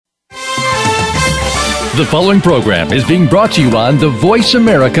The following program is being brought to you on the Voice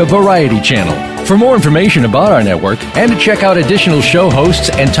America Variety Channel. For more information about our network and to check out additional show hosts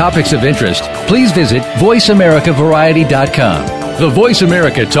and topics of interest, please visit voiceamericavariety.com. The Voice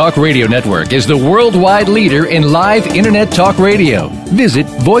America Talk Radio Network is the worldwide leader in live Internet talk radio. Visit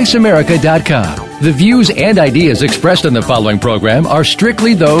voiceamerica.com. The views and ideas expressed on the following program are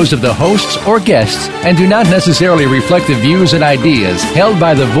strictly those of the hosts or guests and do not necessarily reflect the views and ideas held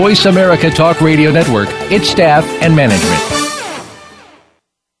by the Voice America Talk Radio Network, its staff, and management.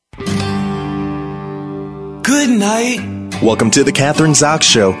 Good night. Welcome to the Kathryn Zox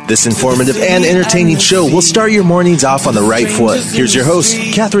Show. This informative and entertaining show will start your mornings off on the right foot. Here's your host,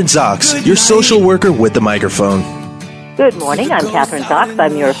 Kathryn Zox, your social worker with the microphone. Good morning. I'm Kathryn Zox.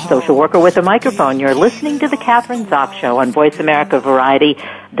 I'm your social worker with a microphone. You're listening to the Kathryn Zox Show on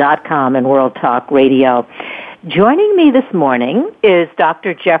VoiceAmericaVariety.com and World Talk Radio. Joining me this morning is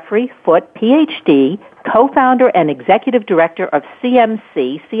Dr. Jeffrey Foote, Ph.D., co-founder and executive director of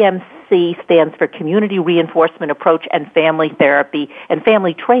CMC. CMC stands for Community Reinforcement Approach and Family Therapy and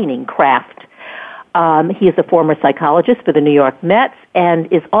Family Training Craft. He is a former psychologist for the New York Mets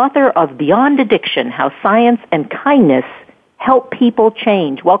and is author of Beyond Addiction, How Science and Kindness Help People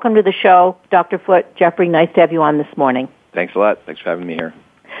Change. Welcome to the show, Dr. Foote. Jeffrey, nice to have you on this morning. Thanks a lot. Thanks for having me here.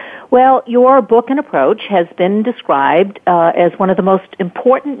 Well, your book and approach has been described as one of the most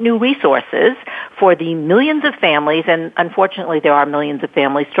important new resources for the millions of families, and unfortunately there are millions of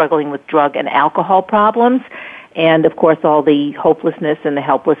families struggling with drug and alcohol problems, and of course all the hopelessness and the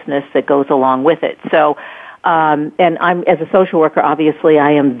helplessness that goes along with it. So, and I'm, as a social worker, obviously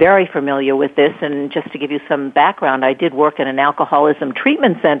I am very familiar with this, and just to give you some background, I did work in an alcoholism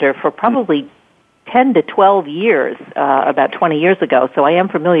treatment center for probably 10 to 12 years, about 20 years ago, so I am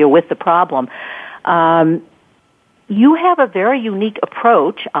familiar with the problem. You have a very unique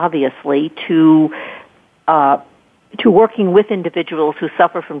approach, obviously, to working with individuals who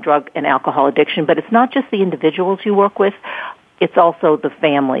suffer from drug and alcohol addiction, but it's not just the individuals you work with, it's also the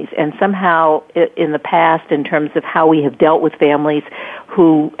families. And somehow in the past, in terms of how we have dealt with families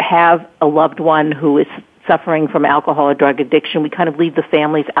who have a loved one who is suffering from alcohol or drug addiction, we kind of leave the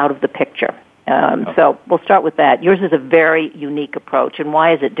families out of the picture. So we'll start with that. Yours is a very unique approach, and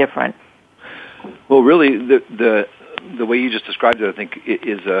why is it different? Well, really, the way you just described it, I think,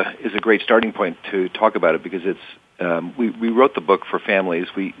 is a great starting point to talk about it, because it's we wrote the book for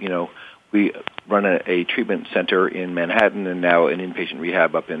families. We run a treatment center in Manhattan and now an inpatient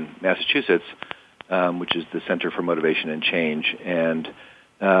rehab up in Massachusetts, which is the Center for Motivation and Change, and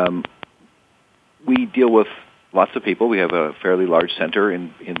we deal with lots of people. We have a fairly large center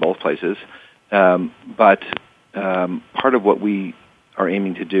in both places. But part of what we are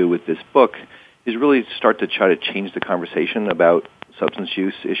aiming to do with this book is really start to try to change the conversation about substance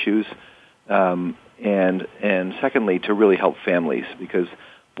use issues, and secondly, to really help families, because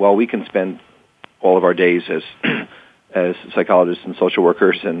while we can spend all of our days as psychologists and social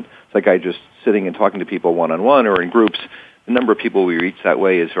workers and psychiatrists sitting and talking to people one-on-one or in groups, the number of people we reach that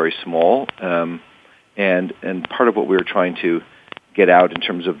way is very small, and part of what we're trying to get out in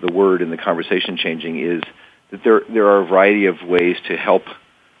terms of the word and the conversation changing is that there are a variety of ways to help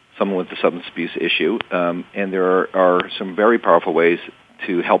someone with a substance abuse issue, and there are some very powerful ways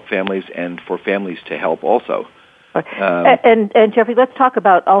to help families and for families to help also. And Jeffrey, let's talk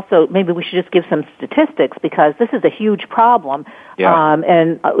about also, maybe we should just give some statistics, because this is a huge problem. Yeah.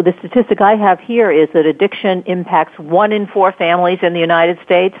 And the statistic I have here is that addiction impacts 1 in 4 families in the United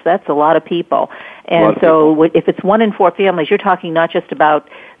States. That's a lot of people. And so if it's 1 in 4 families, you're talking not just about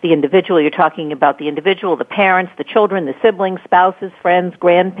the individual, you're talking about the individual, the parents, the children, the siblings, spouses, friends,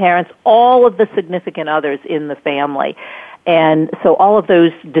 grandparents, all of the significant others in the family. And so all of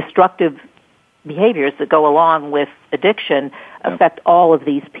those destructive behaviors that go along with addiction affect all of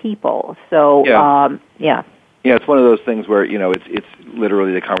these people. So, Yeah, it's one of those things where, it's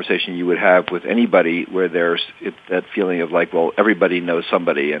literally the conversation you would have with anybody where there's that feeling of like, well, everybody knows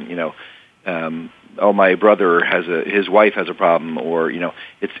somebody, and, my brother his wife has a problem, or,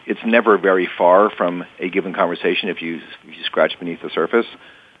 it's never very far from a given conversation if you scratch beneath the surface.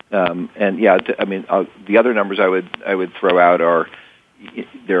 The other numbers I would throw out are,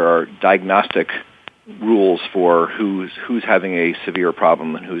 there are diagnostic rules for who's having a severe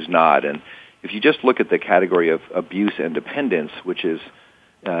problem and who's not. And if you just look at the category of abuse and dependence, which is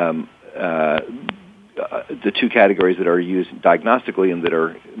the two categories that are used diagnostically and that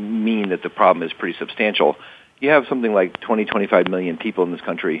mean that the problem is pretty substantial, you have something like 20-25 million people in this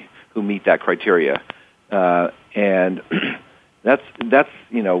country who meet that criteria, and that's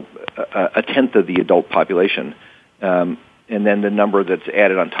a tenth of the adult population. And then the number that's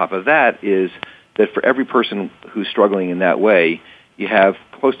added on top of that is that for every person who's struggling in that way, you have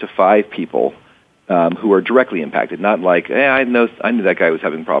close to 5 people who are directly impacted. Not like, I knew that guy was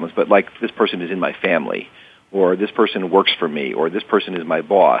having problems, but like this person is in my family, or this person works for me, or this person is my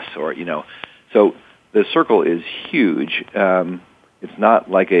boss, or, So the circle is huge. It's not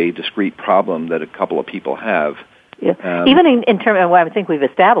like a discrete problem that a couple of people have. Yeah. Even in terms of what I think we've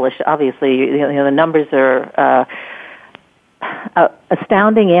established, obviously, the numbers are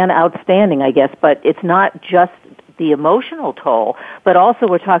astounding and outstanding, I guess, but it's not just the emotional toll, but also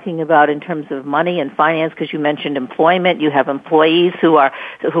we're talking about in terms of money and finance, because you mentioned employment. You have employees who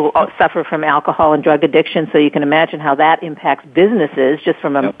suffer from alcohol and drug addiction, so you can imagine how that impacts businesses just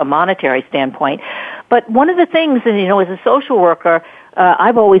from a monetary standpoint. But one of the things, and as a social worker,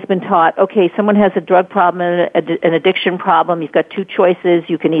 I've always been taught, okay, someone has a drug problem, an addiction problem, you've got 2 choices.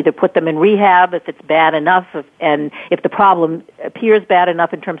 You can either put them in rehab if it's bad enough, and if the problem appears bad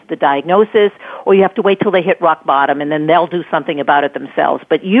enough in terms of the diagnosis, or you have to wait till they hit rock bottom, and then they'll do something about it themselves.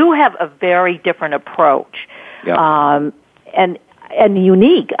 But you have a very different approach, and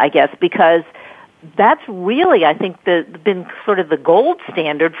unique, I guess, because that's really, I think, been sort of the gold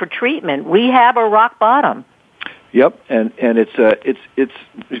standard for treatment, rehab or rock bottom. Yep, and it's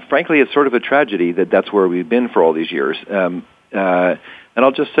frankly, it's sort of a tragedy that that's where we've been for all these years. And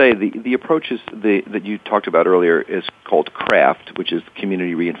I'll just say the approach that you talked about earlier is called CRAFT, which is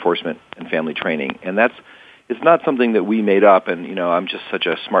Community Reinforcement and Family Training, and it's not something that we made up. And I'm just such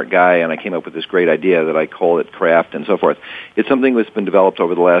a smart guy, and I came up with this great idea that I call it CRAFT and so forth. It's something that's been developed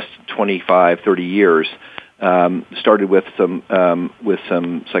over the last 25, 30 years. Started with some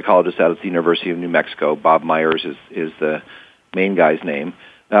psychologists out at the University of New Mexico. Bob Myers is the main guy's name.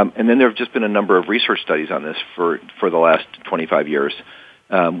 And then there have just been a number of research studies on this for the last 25 years.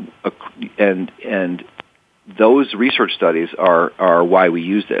 And those research studies are why we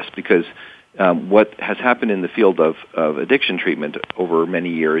use this, because what has happened in the field of addiction treatment over many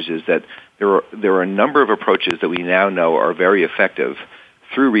years is that there are a number of approaches that we now know are very effective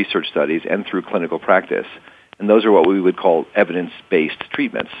through research studies and through clinical practice. And those are what we would call evidence-based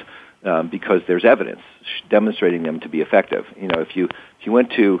treatments, because there's evidence demonstrating them to be effective. If you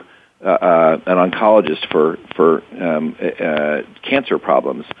went to an oncologist for cancer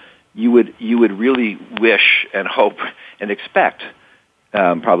problems, you would really wish and hope and expect,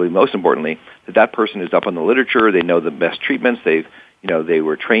 probably most importantly, that person is up on the literature. They know the best treatments. They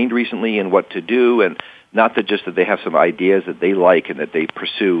were trained recently in what to do, and not that they have some ideas that they like and that they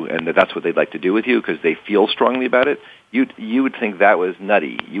pursue, and that's what they'd like to do with you because they feel strongly about it. You would think that was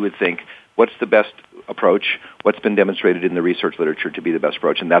nutty. You would think, what's the best approach? What's been demonstrated in the research literature to be the best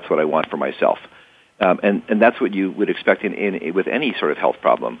approach? And that's what I want for myself. And that's what you would expect with any sort of health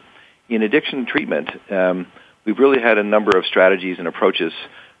problem. In addiction treatment, we've really had a number of strategies and approaches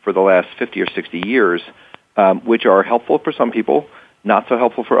for the last 50 or 60 years, which are helpful for some people, not so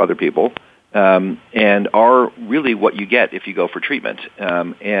helpful for other people. And are really what you get if you go for treatment.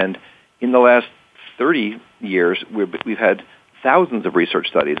 And in the last 30 years, we've had thousands of research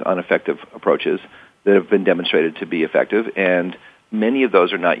studies on effective approaches that have been demonstrated to be effective, and many of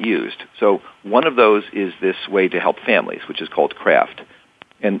those are not used. So one of those is this way to help families, which is called CRAFT.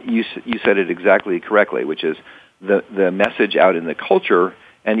 And you said it exactly correctly, which is the message out in the culture.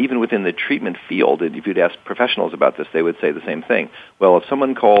 And even within the treatment field, and if you'd ask professionals about this, they would say the same thing. Well, if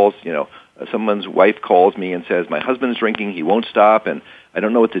someone calls, someone's wife calls me and says, my husband's drinking, he won't stop, and I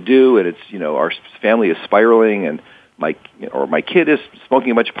don't know what to do, and it's, our family is spiraling, and my kid is smoking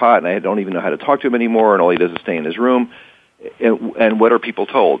a bunch of pot, and I don't even know how to talk to him anymore, and all he does is stay in his room. And what are people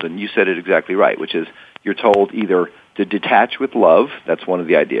told? And you said it exactly right, which is you're told either to detach with love, that's one of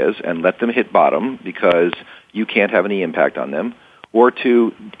the ideas, and let them hit bottom because you can't have any impact on them, or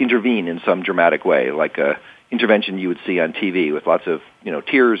to intervene in some dramatic way, like a intervention you would see on TV with lots of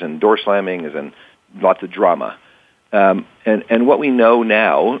tears and door slammings and lots of drama. And what we know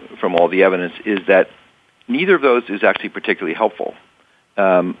now from all the evidence is that neither of those is actually particularly helpful,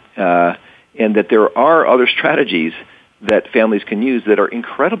 and that there are other strategies that families can use that are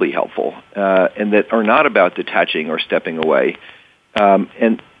incredibly helpful, and that are not about detaching or stepping away.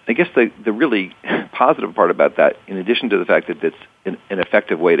 And I guess the really positive part about that, in addition to the fact that it's an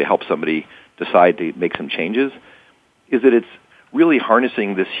effective way to help somebody decide to make some changes, is that it's really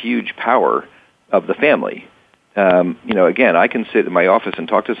harnessing this huge power of the family. Again, I can sit in my office and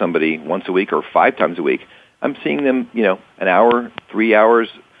talk to somebody once a week or 5 times a week. I'm seeing them, an hour, 3 hours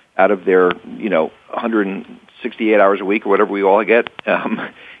out of their, 168 hours a week or whatever we all get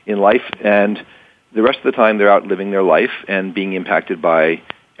in life. And the rest of the time they're out living their life and being impacted by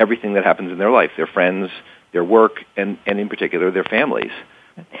everything that happens in their life, their friends, their work, and in particular their families.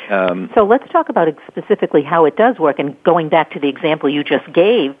 So let's talk about specifically how it does work. And going back to the example you just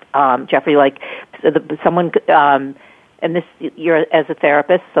gave, Jeffrey, like someone, and this, you're as a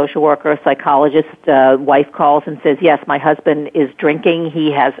therapist, social worker, psychologist, wife calls and says, yes, my husband is drinking.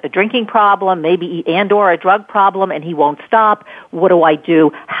 He has a drinking problem, maybe or a drug problem, and he won't stop. What do I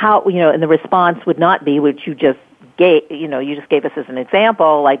do? How, and the response would not be, which you just gave, you just gave us as an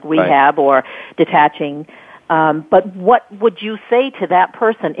example, like rehab or detaching. But what would you say to that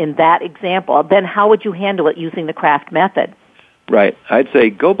person in that example? Then how would you handle it using the Craft method? Right. I'd say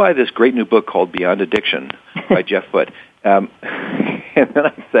go buy this great new book called Beyond Addiction by Jeff Foote. And then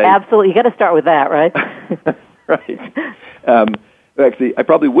I'd say... Absolutely. You got to start with that, right? Right. Actually, I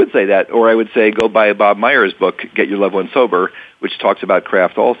probably would say that, or I would say go buy Bob Meyer's book, Get Your Loved One Sober, which talks about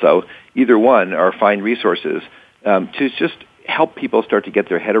craft also. Either one are fine resources to just help people start to get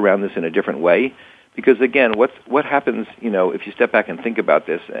their head around this in a different way. Because, again, what happens, if you step back and think about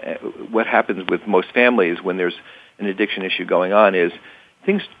this, what happens with most families when there's an addiction issue going on is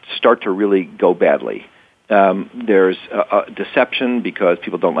things start to really go badly. There's deception because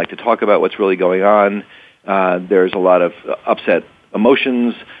people don't like to talk about what's really going on. There's a lot of upset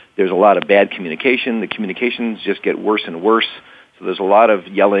emotions. There's a lot of bad communication. The communications just get worse and worse. So there's a lot of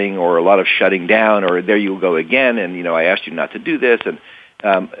yelling or a lot of shutting down or there you go again and, I asked you not to do this and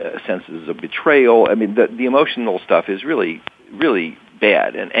senses of betrayal. I mean, the emotional stuff is really, really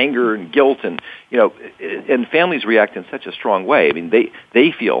bad, and anger and guilt, and and families react in such a strong way. I mean,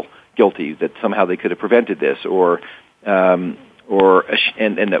 they feel guilty that somehow they could have prevented this, and one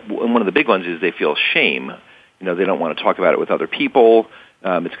of the big ones is they feel shame. They don't want to talk about it with other people.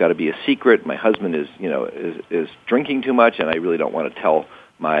 It's got to be a secret. My husband is drinking too much, and I really don't want to tell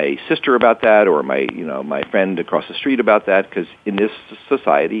my sister about that, or my friend across the street about that, because in this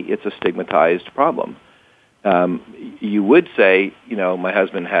society, it's a stigmatized problem. You would say, my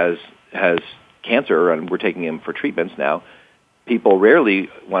husband has cancer, and we're taking him for treatments now. People rarely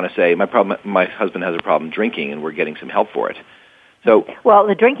want to say, my husband has a problem drinking, and we're getting some help for it. So, well,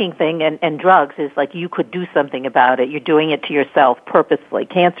 the drinking thing and drugs is like you could do something about it. You're doing it to yourself purposely.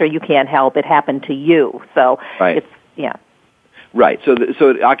 Cancer, you can't help. It happened to you. So right. Right. So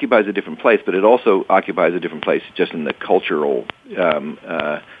it occupies a different place, but it also occupies a different place just in the cultural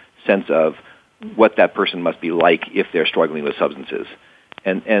sense of what that person must be like if they're struggling with substances.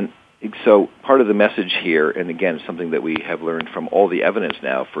 And so part of the message here, and again, something that we have learned from all the evidence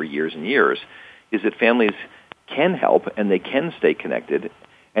now for years and years, is that families can help and they can stay connected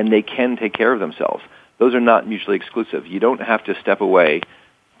and they can take care of themselves. Those are not mutually exclusive. You don't have to step away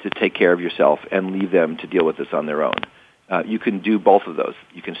to take care of yourself and leave them to deal with this on their own. You can do both of those.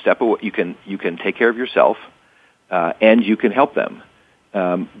 You can step away. You can take care of yourself, and you can help them.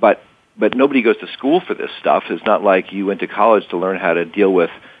 But nobody goes to school for this stuff. It's not like you went to college to learn how to deal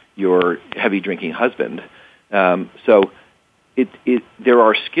with your heavy drinking husband. So there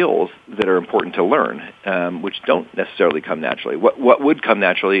are skills that are important to learn, which don't necessarily come naturally. What would come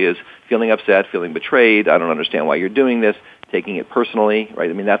naturally is feeling upset, feeling betrayed. I don't understand why you're doing this. Taking it personally, right?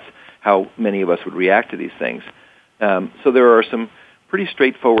 I mean, that's how many of us would react to these things. So there are some pretty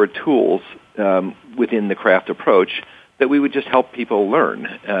straightforward tools within the Craft approach that we would just help people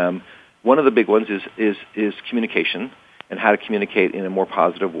learn. One of the big ones is communication and how to communicate in a more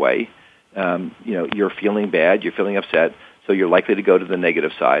positive way. You're feeling bad, you're feeling upset, so you're likely to go to the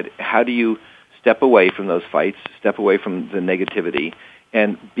negative side. How do you step away from those fights, step away from the negativity,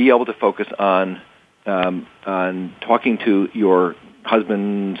 and be able to focus on talking to your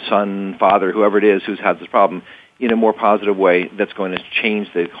husband, son, father, whoever it is who's had this problem, in a more positive way that's going to change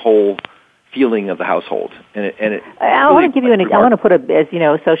the whole feeling of the household. I want to give you I want to put as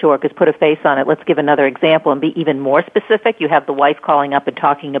social workers put a face on it. Let's give another example and be even more specific. You have the wife calling up and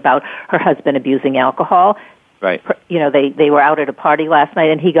talking about her husband abusing alcohol. Right. They were out at a party last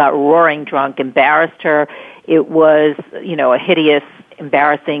night and he got roaring drunk, embarrassed her. It was, a hideous,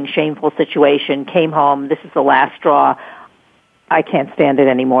 embarrassing, shameful situation. Came home. This is the last straw. I can't stand it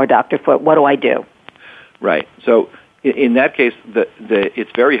anymore, Dr. Foote. What do I do? Right. So in that case,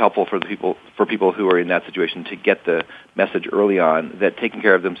 it's very helpful for people who are in that situation to get the message early on that taking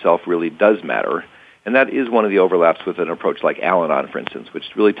care of themselves really does matter. And that is one of the overlaps with an approach like Al-Anon, for instance, which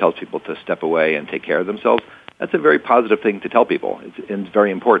really tells people to step away and take care of themselves. That's a very positive thing to tell people. It's very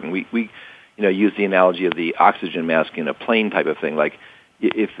important. We use the analogy of the oxygen mask in a plane type of thing. Like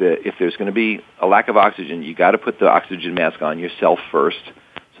if there's going to be a lack of oxygen, you got to put the oxygen mask on yourself first,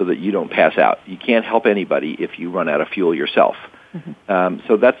 so that you don't pass out. You can't help anybody if you run out of fuel yourself. Mm-hmm.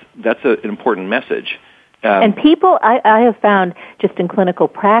 So that's an important message. And people, I have found just in clinical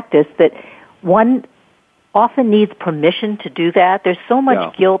practice that one often needs permission to do that. There's so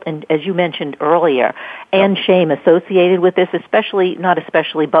much guilt, and as you mentioned earlier, and shame associated with this,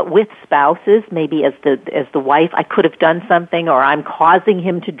 but with spouses, maybe as the wife, I could have done something, or I'm causing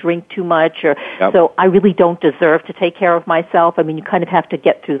him to drink too much, or so I really don't deserve to take care of myself. I mean, you kind of have to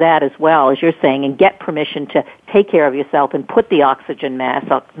get through that as well, as you're saying, and get permission to take care of yourself and put the oxygen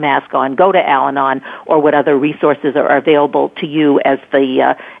mask on, go to Al-Anon, or what other resources are available to you as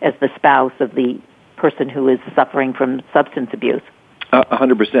the spouse of the person who is suffering from substance abuse.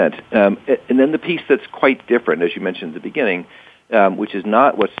 100%. And then the piece that's quite different, as you mentioned at the beginning, which is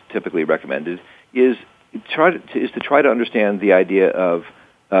not what's typically recommended, is to try to understand the idea of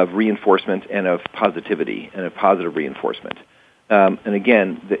reinforcement and of positivity and of positive reinforcement. And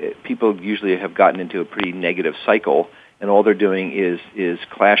again, people usually have gotten into a pretty negative cycle, and all they're doing is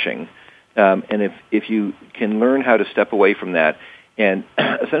clashing. And if you can learn how to step away from that, and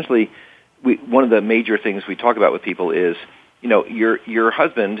essentially, one of the major things we talk about with people is, your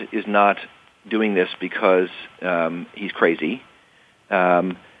husband is not doing this because he's crazy,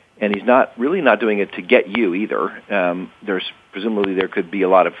 and he's not doing it to get you either. Presumably there could be a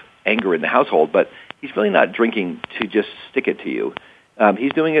lot of anger in the household, but he's really not drinking to just stick it to you.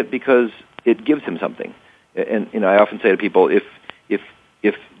 He's doing it because it gives him something. And I often say to people, if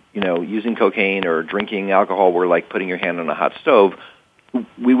using cocaine or drinking alcohol were like putting your hand on a hot stove,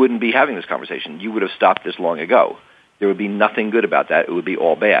 we wouldn't be having this conversation. You would have stopped this long ago. There would be nothing good about that. It would be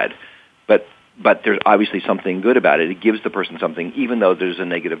all bad. But there's obviously something good about it. It gives the person something, even though there's a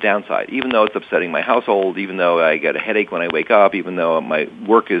negative downside, even though it's upsetting my household, even though I get a headache when I wake up, even though my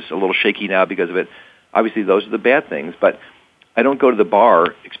work is a little shaky now because of it. Obviously, those are the bad things. But I don't go to the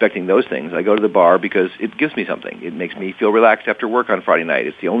bar expecting those things. I go to the bar because it gives me something. It makes me feel relaxed after work on Friday night.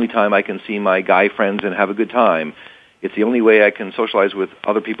 It's the only time I can see my guy friends and have a good time. It's the only way I can socialize with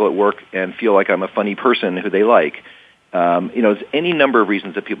other people at work and feel like I'm a funny person who they like. There's any number of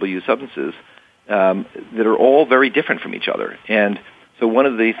reasons that people use substances that are all very different from each other. And so one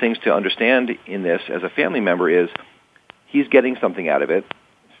of the things to understand in this as a family member is he's getting something out of it,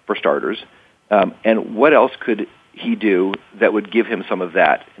 for starters, and what else could he do that would give him some of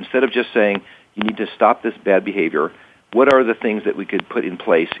that? Instead of just saying, you need to stop this bad behavior, what are the things that we could put in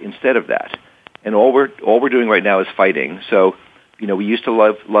place instead of that? And all we're doing right now is fighting. So, we used to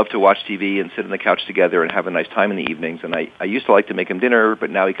love to watch TV and sit on the couch together and have a nice time in the evenings. And I used to like to make him dinner, but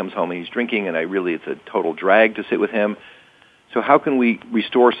now he comes home and he's drinking, and it's a total drag to sit with him. So how can we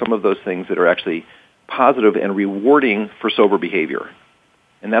restore some of those things that are actually positive and rewarding for sober behavior?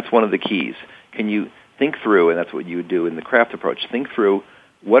 And that's one of the keys. Can you think through, and that's what you would do in the craft approach, think through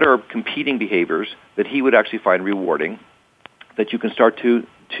what are competing behaviors that he would actually find rewarding that you can start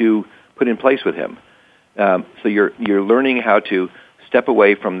to put in place with him. So you're learning how to step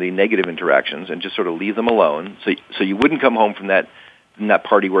away from the negative interactions and just sort of leave them alone. So you wouldn't come home from that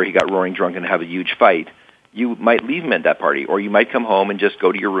party where he got roaring drunk and have a huge fight. You might leave him at that party, or you might come home and just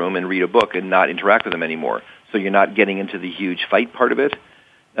go to your room and read a book and not interact with him anymore. So you're not getting into the huge fight part of it.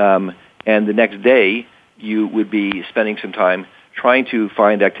 And the next day you would be spending some time trying to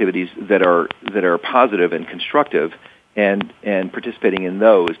find activities that are positive and constructive, and participating in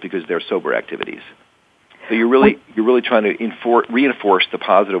those because they're sober activities. So you're really trying to reinforce the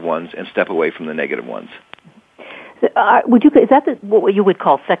positive ones and step away from the negative ones. Is that what you would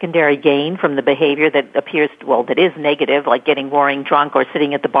call secondary gain from the behavior that appears that is negative, like getting roaring drunk or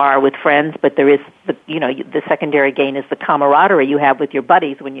sitting at the bar with friends? But there is the secondary gain is the camaraderie you have with your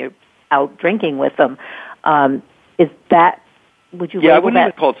buddies when you're out drinking with them. Is that? Would you? Yeah, I wouldn't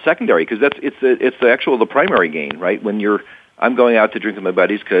even call it secondary because it's the primary gain, right? When I'm going out to drink with my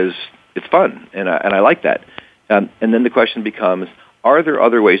buddies because it's fun and I like that, and then the question becomes: are there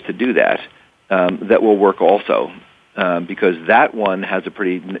other ways to do that that will work also? Because that one has a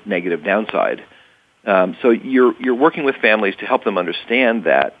pretty negative downside. So you're working with families to help them understand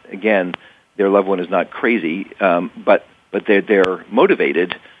that again, their loved one is not crazy, but they're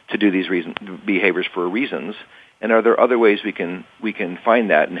motivated to do these behaviors for reasons. And are there other ways we can find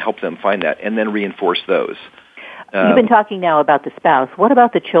that and help them find that, and then reinforce those? You've been talking now about the spouse. What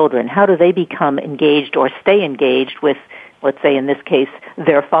about the children? How do they become engaged or stay engaged with, let's say in this case,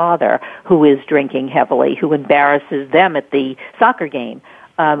 their father, who is drinking heavily, who embarrasses them at the soccer game?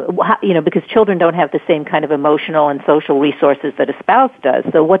 Because children don't have the same kind of emotional and social resources that a spouse does.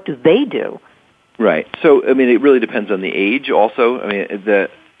 So what do they do? Right. So, it really depends on the age also.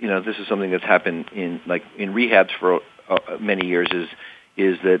 This is something that's happened in rehabs for many years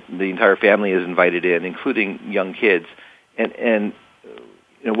is that the entire family is invited in, including young kids. And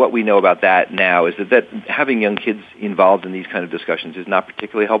what we know about that now is that having young kids involved in these kind of discussions is not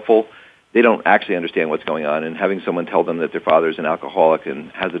particularly helpful. they don't actually understand what's going on. And having someone tell them that their father's an alcoholic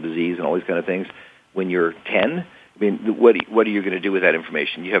and has a disease and all these kind of things when you're 10, I mean, what are you going to do with that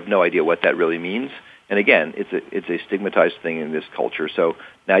information? You have no idea what that really means. And again, it's a stigmatized thing in this culture. So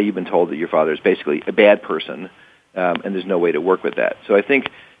now you've been told that your father is basically a bad person, and there's no way to work with that. So I think,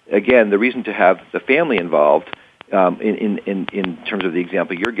 again, the reason to have the family involved, in terms of the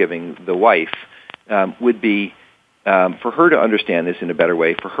example you're giving, the wife, would be for her to understand this in a better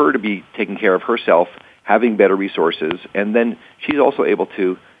way, for her to be taking care of herself, having better resources, and then she's also able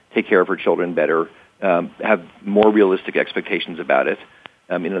to take care of her children better, have more realistic expectations about it.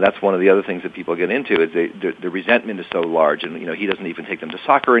 That's one of the other things that people get into is the resentment is so large, and he doesn't even take them to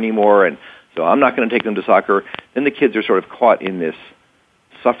soccer anymore, and so I'm not going to take them to soccer. Then the kids are sort of caught in this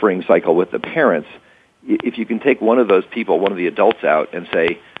suffering cycle with the parents. If you can take one of those people, one of the adults out and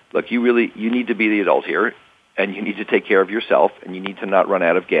say, look, you need to be the adult here, and you need to take care of yourself, and you need to not run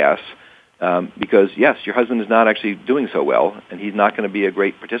out of gas, because yes, your husband is not actually doing so well, and he's not going to be a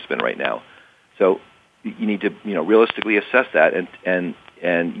great participant right now. So you need to realistically assess that, and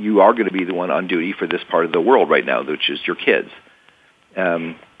you are going to be the one on duty for this part of the world right now, which is your kids.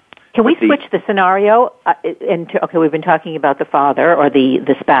 Can we switch the scenario okay, we've been talking about the father or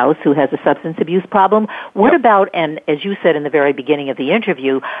the spouse who has a substance abuse problem. What about, and as you said in the very beginning of the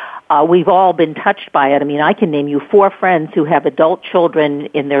interview, we've all been touched by it. I mean, I can name you 4 friends who have adult children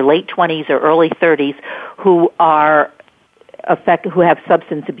in their late 20s or early 30s who who have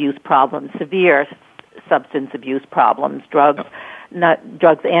substance abuse problems, severe substance abuse problems, drugs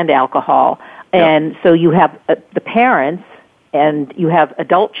and alcohol. And so you have the parents, and you have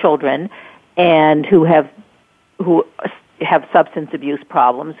adult children, and who have substance abuse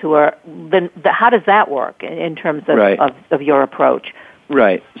problems. How does that work in terms of your approach?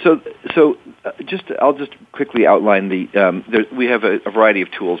 Right. So I'll just quickly outline we have a variety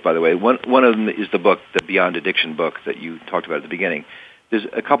of tools, by the way. One of them is the book, the Beyond Addiction book that you talked about at the beginning. There's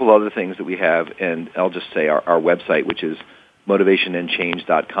a couple other things that we have, and I'll just say our website, which is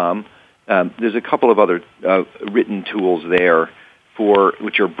motivationandchange.com. There's a couple of other written tools there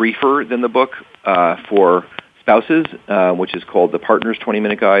which are briefer than the book, for spouses, which is called the Partner's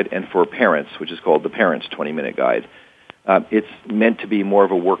 20-Minute Guide, and for parents, which is called the Parents' 20-Minute Guide. It's meant to be more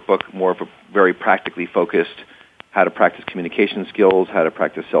of a workbook, more of a very practically focused, how to practice communication skills, how to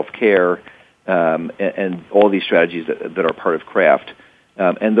practice self-care, and all these strategies that are part of craft.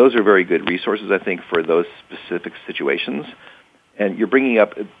 And those are very good resources, I think, for those specific situations. And you're bringing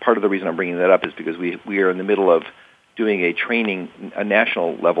up, part of the reason I'm bringing that up is because we are in the middle of doing a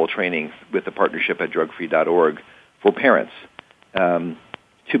national level training with the partnership at drugfree.org for parents,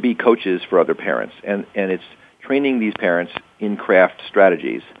 to be coaches for other parents. And it's training these parents in craft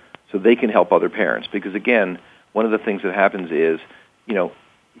strategies so they can help other parents. Because again, one of the things that happens is,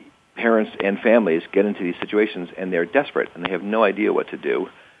 parents and families get into these situations and they're desperate and they have no idea what to do.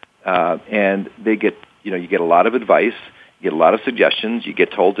 And they get, you get a lot of advice, you get a lot of suggestions, you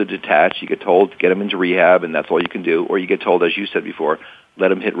get told to detach, you get told to get them into rehab and that's all you can do, or you get told, as you said before, let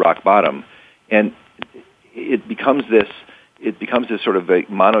them hit rock bottom. And it becomes this sort of a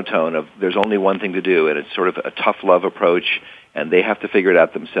monotone of there's only one thing to do, and it's sort of a tough love approach, and they have to figure it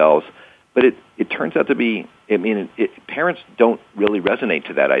out themselves. But it turns out to be, parents don't really resonate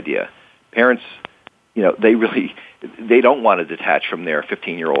to that idea. Parents, they don't want to detach from their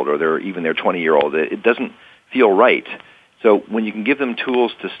 15-year-old or even their 20-year-old. It doesn't feel right. So when you can give them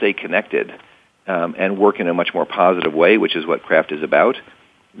tools to stay connected and work in a much more positive way, which is what craft is about,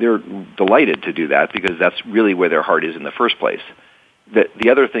 they're delighted to do that because that's really where their heart is in the first place. The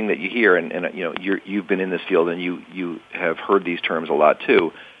other thing that you hear, and you've been in this field and you have heard these terms a lot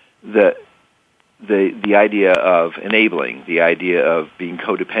too, the idea of enabling, the idea of being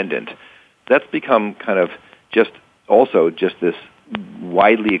codependent, that's become kind of just this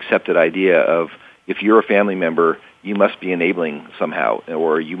widely accepted idea of if you're a family member, you must be enabling somehow,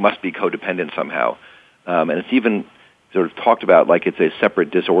 or you must be codependent somehow. And it's even sort of talked about like it's a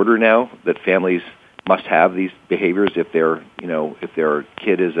separate disorder now, that families must have these behaviors if their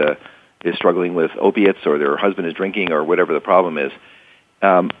kid is struggling with opiates or their husband is drinking or whatever the problem is.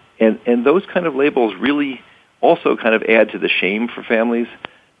 And those kind of labels really also kind of add to the shame for families.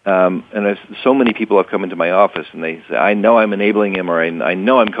 And so many people have come into my office and they say, I know I'm enabling him, or I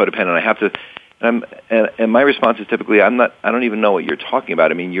know I'm codependent. I have to, and my response is typically, I don't even know what you're talking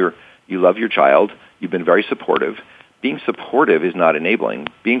about. I mean, you love your child. You've been very supportive. Being supportive is not enabling.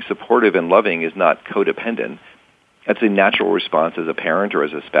 Being supportive and loving is not codependent. That's a natural response as a parent or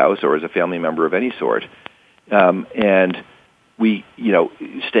as a spouse or as a family member of any sort. And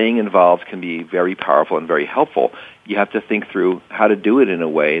staying involved can be very powerful and very helpful. You have to think through how to do it in a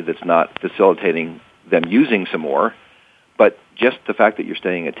way that's not facilitating them using some more, but just the fact that you're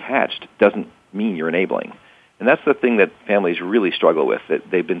staying attached doesn't mean you're enabling. And that's the thing that families really struggle with,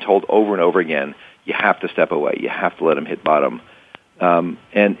 that they've been told over and over again, you have to step away, you have to let them hit bottom. And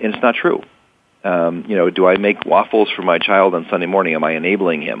it's not true. Do I make waffles for my child on Sunday morning? Am I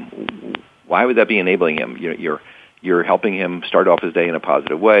enabling him? Why would that be enabling him? You're helping him start off his day in a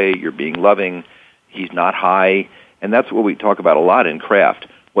positive way. You're being loving. He's not high. And that's what we talk about a lot in craft.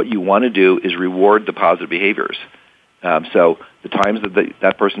 What you want to do is reward the positive behaviors. So the times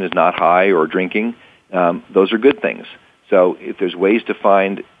that person is not high or drinking, those are good things. So if there's ways to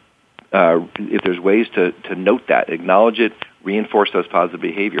find, if there's ways to note that, acknowledge it, reinforce those positive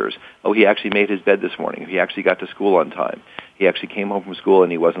behaviors. Oh, he actually made his bed this morning. He actually got to school on time. He actually came home from school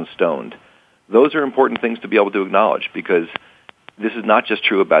and he wasn't stoned. Those are important things to be able to acknowledge, because this is not just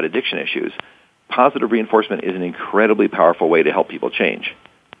true about addiction issues. Positive reinforcement is an incredibly powerful way to help people change.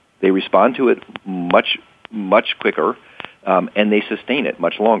 They respond to it much, much quicker, and they sustain it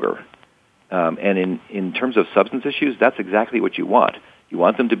much longer. And in terms of substance issues, that's exactly what you want. You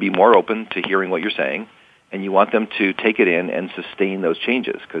want them to be more open to hearing what you're saying, and you want them to take it in and sustain those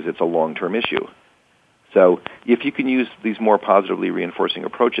changes, because it's a long-term issue. So if you can use these more positively reinforcing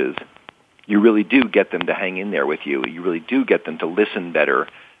approaches, you really do get them to hang in there with you. You really do get them to listen better,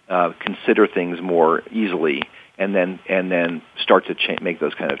 consider things more easily, and then start to make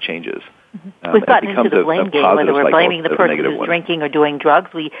those kind of changes. We've gotten into the blame game, whether we're blaming the person who's drinking or doing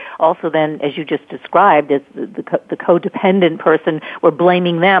drugs. We also then, as you just described, as the codependent person, we're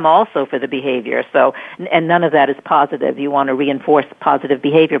blaming them also for the behavior. So, and none of that is positive. You want to reinforce positive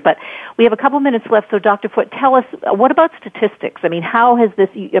behavior. But we have a couple minutes left, so Dr. Foote, tell us, what about statistics? I mean, how has this,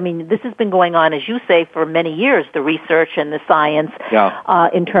 this has been going on, as you say, for many years, the research and the science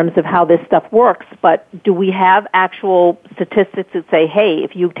in terms of how this stuff works. But do we have actual statistics that say, hey,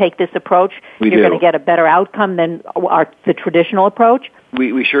 if you take this approach, you're going to get a better outcome than the traditional approach?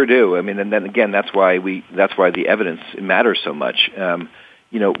 We sure do. I mean, and then again, that's why the evidence matters so much.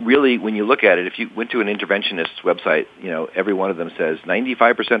 Really, when you look at it, if you went to an interventionist's website, every one of them says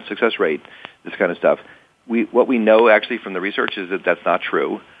 95% success rate, this kind of stuff. What we know actually from the research is that that's not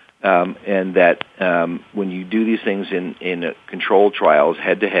true, and that when you do these things in controlled trials,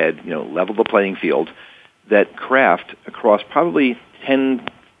 head to head, level the playing field, that craft across probably 10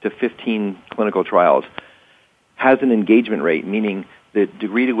 to 15 clinical trials has an engagement rate, meaning the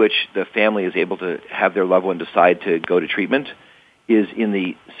degree to which the family is able to have their loved one decide to go to treatment is in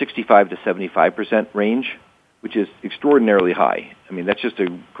the 65 to 75% range, which is extraordinarily high. I mean, that's just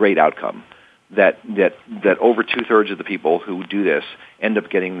a great outcome. That over 2/3 of the people who do this end up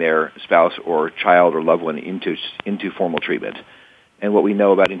getting their spouse or child or loved one into formal treatment. And what we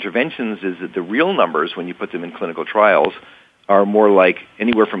know about interventions is that the real numbers, when you put them in clinical trials, are more like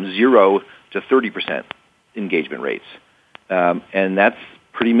anywhere from 0 to 30% engagement rates. And that's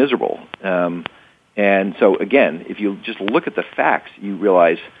pretty miserable. And so, again, if you just look at the facts, you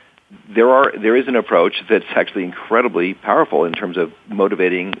realize there is an approach that's actually incredibly powerful in terms of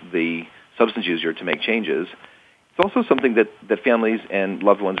motivating the substance user to make changes. It's also something that families and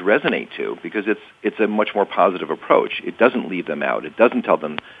loved ones resonate to, because it's a much more positive approach. It doesn't leave them out. It doesn't tell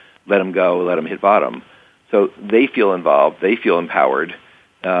them, let them go, let them hit bottom. So they feel involved, they feel empowered,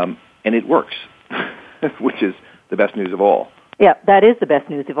 and it works, which is the best news of all. Yeah, that is the best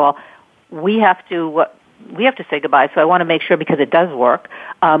news of all. We have to say goodbye, so I want to make sure, because it does work.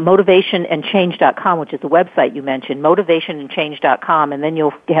 Motivationandchange.com, which is the website you mentioned, motivationandchange.com, and then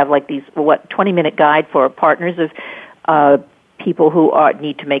you'll have like these 20-minute guide for partners of people who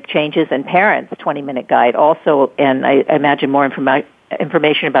need to make changes, and parents, 20-minute guide also, and I imagine more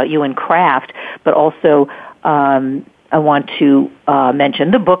information about you and craft, but also I want to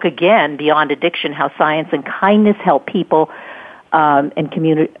mention the book again, Beyond Addiction: How Science and Kindness Help People and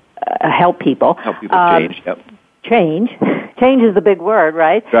Community Help People. Help people change. Yep. Change is the big word,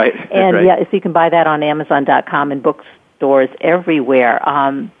 right? Right. And right. so you can buy that on Amazon.com and bookstores everywhere.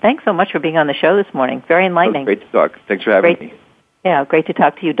 Thanks so much for being on the show this morning. Very enlightening. Great to talk. Thanks for having me. Yeah, great to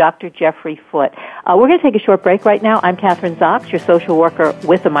talk to you, Dr. Jeffrey Foote. We're going to take a short break right now. I'm Kathryn Zox, your social worker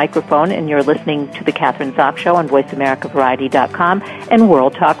with a microphone, and you're listening to The Kathryn Zox Show on VoiceAmericaVariety.com and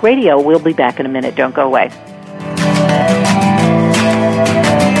World Talk Radio. We'll be back in a minute. Don't go away.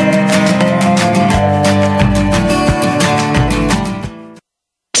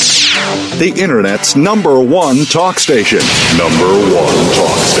 The Internet's #1 talk station. #1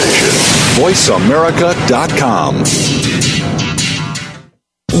 talk station. VoiceAmerica.com.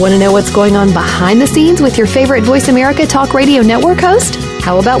 Want to know what's going on behind the scenes with your favorite Voice America Talk Radio Network host?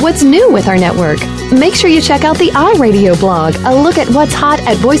 How about what's new with our network? Make sure you check out the iRadio blog, a look at what's hot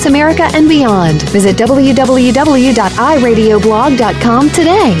at Voice America and beyond. Visit www.iradioblog.com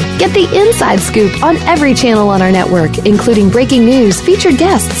today. Get the inside scoop on every channel on our network, including breaking news, featured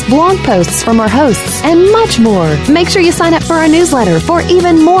guests, blog posts from our hosts, and much more. Make sure you sign up for our newsletter for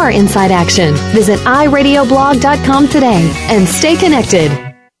even more inside action. Visit iradioblog.com today and stay connected.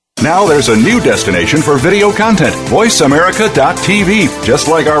 Now there's a new destination for video content, voiceamerica.tv. Just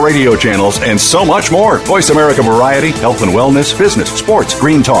like our radio channels and so much more. Voice America Variety, Health and Wellness, Business, Sports,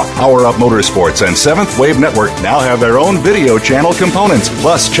 Green Talk, Power Up Motorsports, and Seventh Wave Network now have their own video channel components.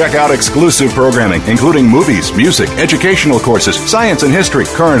 Plus, check out exclusive programming, including movies, music, educational courses, science and history,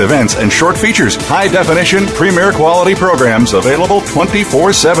 current events, and short features. High-definition, premier quality programs available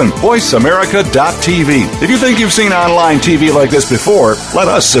 24/7. voiceamerica.tv. If you think you've seen online TV like this before, let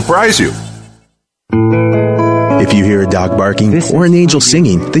us surprise you. If you hear a dog barking or an angel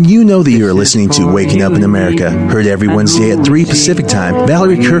singing, then you know that you are listening to Waking Up in America. Heard every Wednesday at 3 Pacific Time,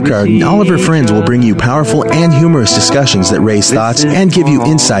 Valerie Kirkard and all of her friends will bring you powerful and humorous discussions that raise thoughts and give you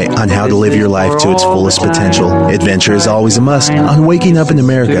insight on how to live your life to its fullest potential. Adventure is always a must on Waking Up in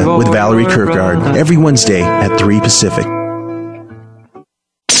America with Valerie Kirkard every Wednesday at 3 Pacific.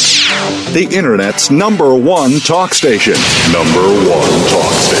 The Internet's #1 talk station. #1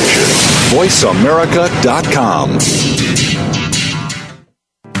 talk station. VoiceAmerica.com.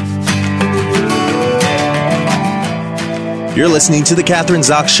 You're listening to The Kathryn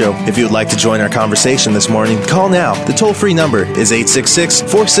Zox Show. If you would like to join our conversation this morning, call now. The toll-free number is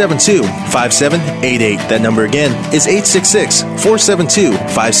 866-472-5788. That number again is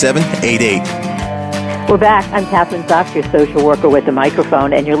 866-472-5788. We're back. I'm Kathryn Zox, your social worker with the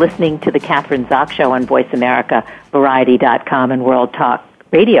microphone, and you're listening to The Kathryn Zox Show on Voice America, Variety.com, and World Talk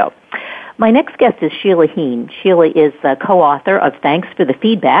Radio. My next guest is Sheila Heen. Sheila is the co-author of Thanks for the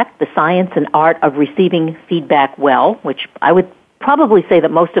Feedback, The Science and Art of Receiving Feedback Well, which I would probably say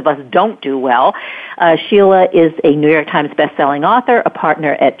that most of us don't do well. Sheila is a New York Times bestselling author, a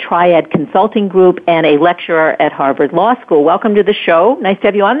partner at Triad Consulting Group, and a lecturer at Harvard Law School. Welcome to the show. Nice to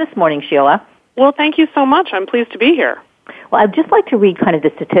have you on this morning, Sheila. Well, thank you so much. I'm pleased to be here. Well, I'd just like to read kind of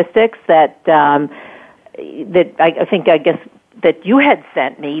the statistics that I guess that you had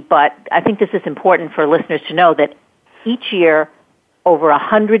sent me, but I think this is important for listeners to know that each year over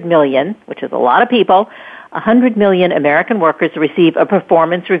 100 million, which is a lot of people, 100 million American workers receive a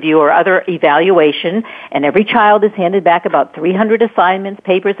performance review or other evaluation, and every child is handed back about 300 assignments,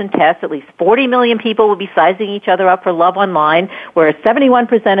 papers, and tests. At least 40 million people will be sizing each other up for love online, whereas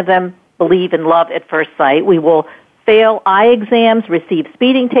 71% of them believe in love at first sight. We will fail eye exams, receive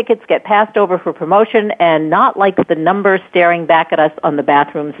speeding tickets, get passed over for promotion, and not like the numbers staring back at us on the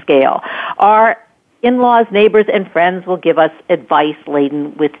bathroom scale. Our in-laws, neighbors, and friends will give us advice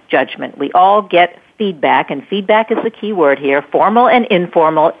laden with judgment. We all get feedback, and feedback is the key word here, formal and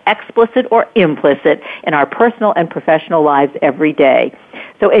informal, explicit or implicit, in our personal and professional lives every day.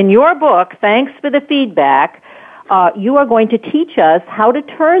 So in your book, Thanks for the Feedback, you are going to teach us how to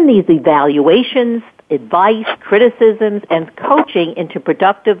turn these evaluations, advice, criticisms, and coaching into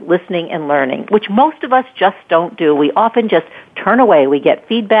productive listening and learning, which most of us just don't do. We often just turn away. We get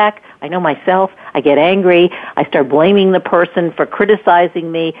feedback. I know myself. I get angry. I start blaming the person for criticizing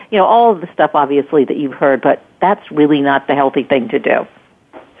me. You know, all of the stuff, obviously, that you've heard, but that's really not the healthy thing to do.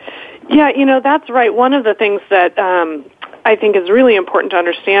 Yeah, that's right. One of the things that I think is really important to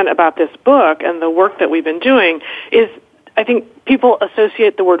understand about this book and the work that we've been doing is I think people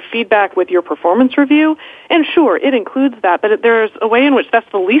associate the word feedback with your performance review, and sure, it includes that, but there's a way in which that's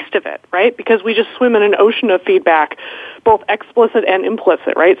the least of it, right? Because we just swim in an ocean of feedback, both explicit and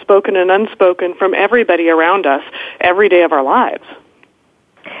implicit, right? Spoken and unspoken from everybody around us every day of our lives.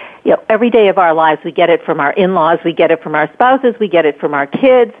 You know, every day of our lives, we get it from our in-laws, we get it from our spouses, we get it from our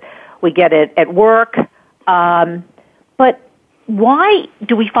kids, we get it at work, but why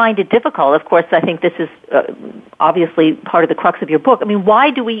do we find it difficult? Of course, I think this is obviously part of the crux of your book. I mean, why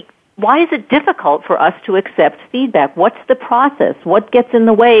is it difficult for us to accept feedback? What's the process? What gets in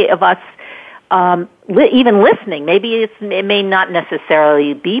the way of us even listening? Maybe it may not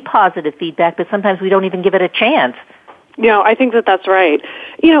necessarily be positive feedback, but sometimes we don't even give it a chance. I think that's right.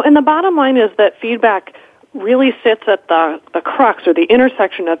 And the bottom line is that feedback really sits at the crux or the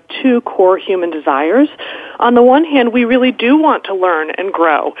intersection of two core human desires. On the one hand, we really do want to learn and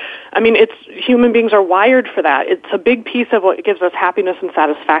grow. I mean, human beings are wired for that. It's a big piece of what gives us happiness and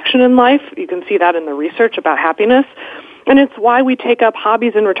satisfaction in life. You can see that in the research about happiness. And it's why we take up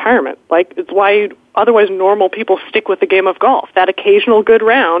hobbies in retirement. Like, it's why otherwise normal people stick with the game of golf. That occasional good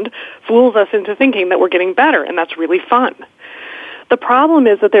round fools us into thinking that we're getting better, and that's really fun. The problem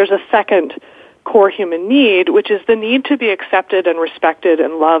is that there's a second core human need, which is the need to be accepted and respected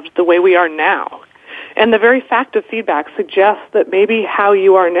and loved the way we are now. And the very fact of feedback suggests that maybe how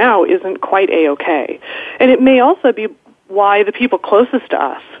you are now isn't quite A-okay. And it may also be why the people closest to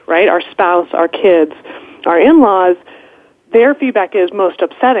us, right, our spouse, our kids, our in-laws, their feedback is most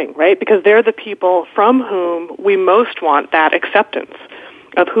upsetting, right, because they're the people from whom we most want that acceptance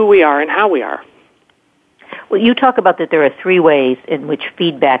of who we are and how we are. Well, you talk about that there are 3 ways in which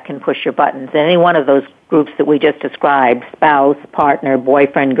feedback can push your buttons. And any one of those groups that we just described, spouse, partner,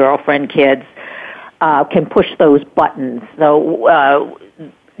 boyfriend, girlfriend, kids, can push those buttons. So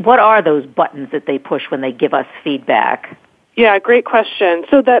what are those buttons that they push when they give us feedback? Yeah, great question.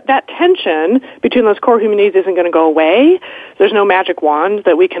 So that tension between those core human needs isn't going to go away. There's no magic wand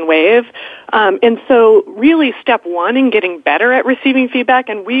that we can wave. And so really step 1 in getting better at receiving feedback,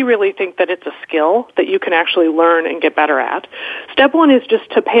 and we really think that it's a skill that you can actually learn and get better at. Step 1 is just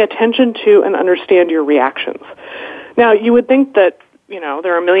to pay attention to and understand your reactions. Now, you would think that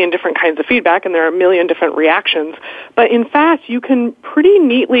there are a million different kinds of feedback and there are a million different reactions, but in fact, you can pretty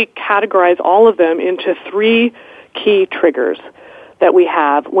neatly categorize all of them into 3 key triggers that we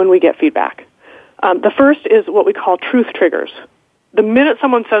have when we get feedback. The first is what we call truth triggers. The minute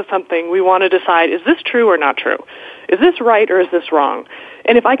someone says something, we want to decide, is this true or not true? Is this right or is this wrong?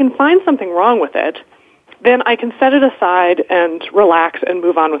 And if I can find something wrong with it, then I can set it aside and relax and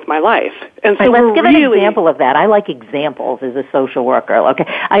move on with my life. And so let's give an example of that. I like examples as a social worker. Okay,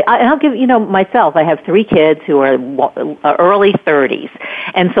 I'll give myself. I have 3 kids who are early 30s,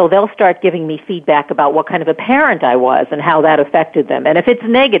 and so they'll start giving me feedback about what kind of a parent I was and how that affected them. And if it's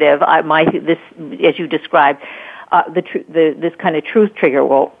negative, this as you described. This kind of truth trigger.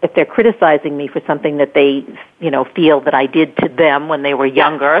 Well, if they're criticizing me for something that they, feel that I did to them when they were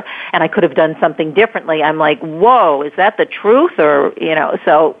younger, and I could have done something differently, I'm like, whoa, is that the truth? Or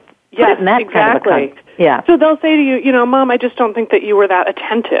so yes, in that exactly. Kind of yeah. So they'll say to you, Mom, I just don't think that you were that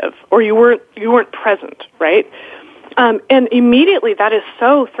attentive, or you weren't present, right? And immediately that is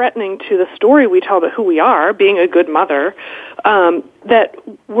so threatening to the story we tell about who we are, being a good mother, that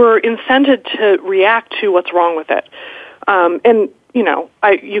we're incented to react to what's wrong with it. And,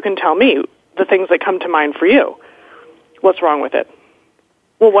 you can tell me the things that come to mind for you. What's wrong with it?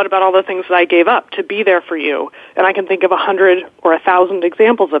 Well, what about all the things that I gave up to be there for you? And I can think of 100 or 1,000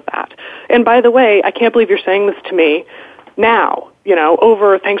 examples of that. And by the way, I can't believe you're saying this to me now,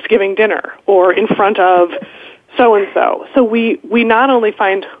 over Thanksgiving dinner or in front of so-and-so. So we not only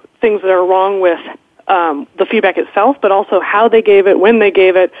find things that are wrong with the feedback itself, but also how they gave it, when they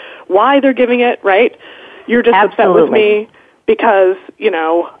gave it, why they're giving it, right? You're just upset with me because,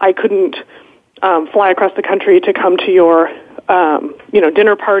 I couldn't fly across the country to come to your,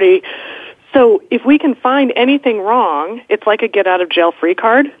 dinner party. So if we can find anything wrong, it's like a get-out-of-jail-free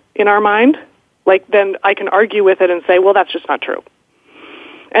card in our mind. Like, then I can argue with it and say, well, that's just not true.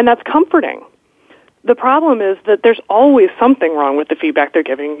 And that's comforting. The problem is that there's always something wrong with the feedback they're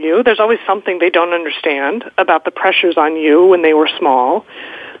giving you. There's always something they don't understand about the pressures on you when they were small.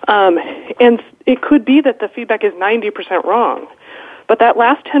 And it could be that the feedback is 90% wrong. But that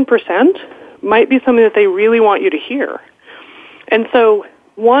last 10% might be something that they really want you to hear. And so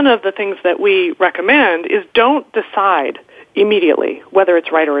one of the things that we recommend is don't decide immediately whether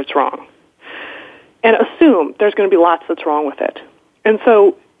it's right or it's wrong. And assume there's going to be lots that's wrong with it. And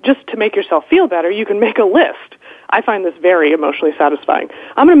so just to make yourself feel better, you can make a list. I find this very emotionally satisfying.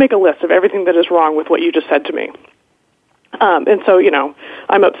 I'm going to make a list of everything that is wrong with what you just said to me. And so,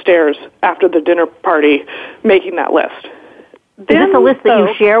 I'm upstairs after the dinner party making that list. Is this a list that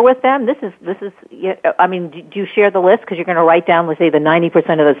you share with them? Do you share the list? Because you're going to write down, let's say, the 90%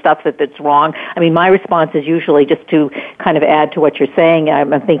 of the stuff that's wrong. I mean, my response is usually just to kind of add to what you're saying. I'm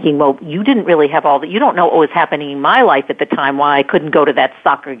thinking, well, you didn't really have all that. You don't know what was happening in my life at the time, why I couldn't go to that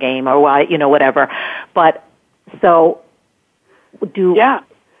soccer game or why, whatever. But so Yeah.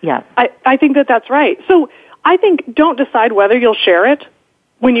 I think that's right. So I think don't decide whether you'll share it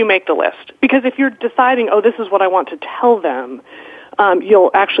when you make the list. Because if you're deciding, this is what I want to tell them, you'll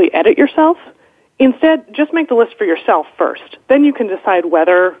actually edit yourself. Instead, just make the list for yourself first. Then you can decide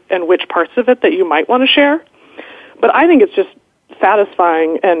whether and which parts of it that you might want to share. But I think it's just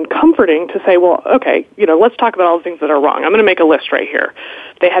satisfying and comforting to say, well, okay, let's talk about all the things that are wrong. I'm going to make a list right here.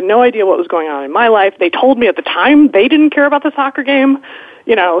 They had no idea what was going on in my life. They told me at the time they didn't care about the soccer game,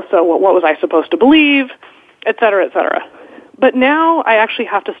 so what was I supposed to believe, et cetera, et cetera. But now I actually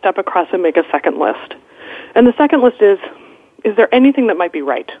have to step across and make a second list. And the second list is there anything that might be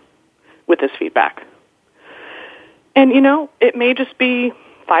right with this feedback? And, it may just be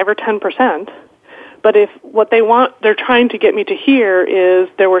 5 or 10%, but if what they're trying to get me to hear is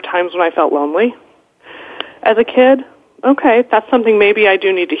there were times when I felt lonely as a kid, okay, that's something maybe I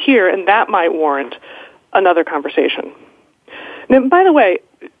do need to hear, and that might warrant another conversation. Now, by the way,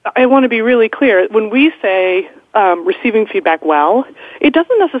 I want to be really clear. When we say receiving feedback well, it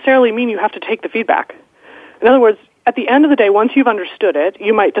doesn't necessarily mean you have to take the feedback. In other words, at the end of the day, once you've understood it,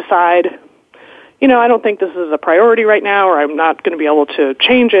 you might decide, I don't think this is a priority right now, or I'm not going to be able to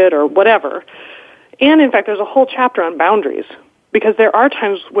change it, or whatever. And, in fact, there's a whole chapter on boundaries, because there are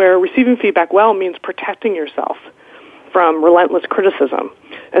times where receiving feedback well means protecting yourself from relentless criticism.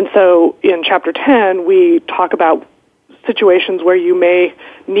 And so in Chapter 10, we talk about situations where you may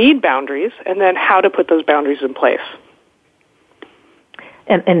need boundaries and then how to put those boundaries in place.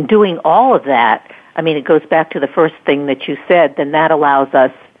 And doing all of that, it goes back to the first thing that you said, then that allows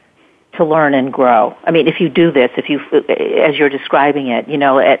us to learn and grow. If you do this, as you're describing it,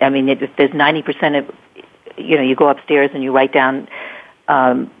 if there's 90% of, you go upstairs and you write down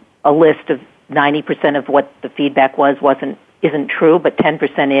a list of 90% of what the feedback isn't true, but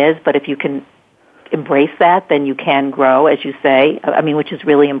 10% is. But if you can embrace that, then you can grow, as you say. Which is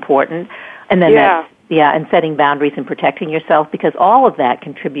really important. And then and setting boundaries and protecting yourself, because all of that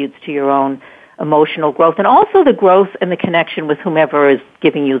contributes to your own emotional growth, and also the growth and the connection with whomever is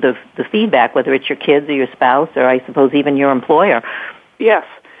giving you the feedback, whether it's your kids or your spouse or I suppose even your employer. Yes.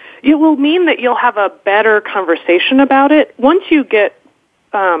 It will mean that you'll have a better conversation about it. Once you get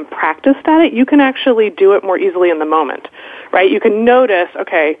practiced at it, you can actually do it more easily in the moment, right? You can notice,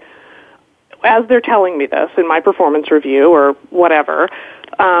 okay, as they're telling me this in my performance review or whatever,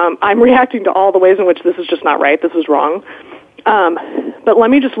 I'm reacting to all the ways in which this is just not right, this is wrong. But let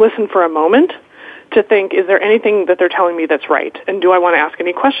me just listen for a moment to think, is there anything that they're telling me that's right? And do I want to ask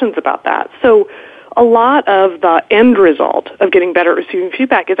any questions about that? So a lot of the end result of getting better at receiving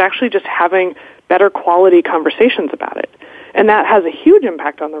feedback is actually just having better quality conversations about it. And that has a huge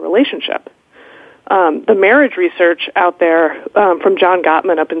impact on the relationship. The marriage research out there from John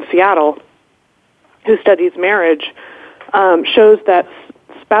Gottman up in Seattle, who studies marriage, shows that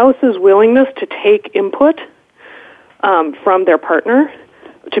spouses' willingness to take input from their partner,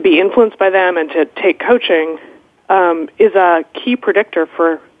 to be influenced by them and to take coaching, is a key predictor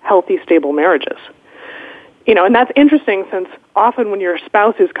for healthy, stable marriages. And that's interesting, since often when your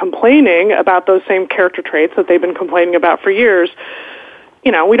spouse is complaining about those same character traits that they've been complaining about for years,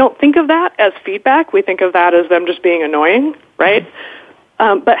 we don't think of that as feedback. We think of that as them just being annoying, right?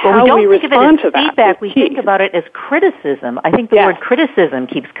 But how we respond to that feedback, we think about it as criticism. I think the word criticism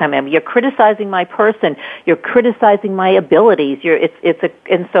keeps coming. You're criticizing my person. You're criticizing my abilities.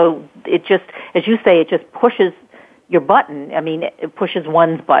 And so it just, as you say, it just pushes your button. It pushes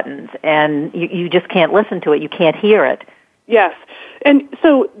one's buttons, and you just can't listen to it. You can't hear it. Yes. And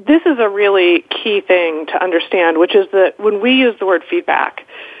so this is a really key thing to understand, which is that when we use the word feedback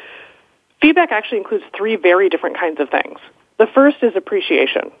actually includes 3 very different kinds of things. The first is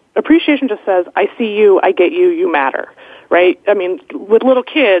appreciation. Appreciation just says, I see you, I get you, you matter, right? With little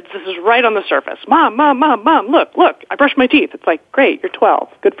kids, this is right on the surface. Mom, look, I brushed my teeth. It's like, great, you're 12.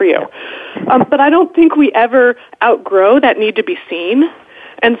 Good for you. But I don't think we ever outgrow that need to be seen.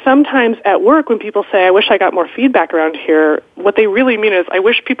 And sometimes at work, when people say, I wish I got more feedback around here, what they really mean is, I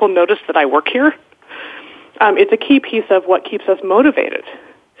wish people noticed that I work here. It's a key piece of what keeps us motivated.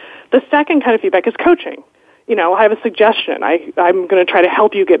 The second kind of feedback is coaching. I have a suggestion. I'm going to try to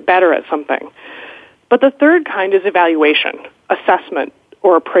help you get better at something. But the third kind is evaluation, assessment,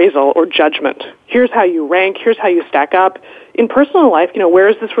 or appraisal, or judgment. Here's how you rank. Here's how you stack up. In personal life, where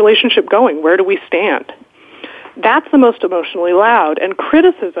is this relationship going? Where do we stand? That's the most emotionally loud. And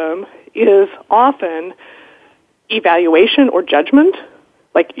criticism is often evaluation or judgment,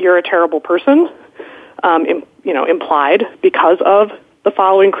 like you're a terrible person, implied because of the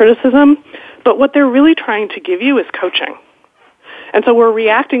following criticism. But what they're really trying to give you is coaching. And so we're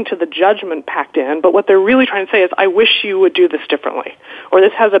reacting to the judgment packed in, but what they're really trying to say is, I wish you would do this differently, or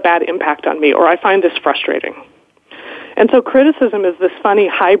this has a bad impact on me, or I find this frustrating. And so criticism is this funny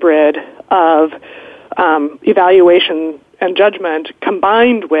hybrid of evaluation and judgment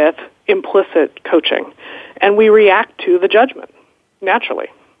combined with implicit coaching. And we react to the judgment, naturally.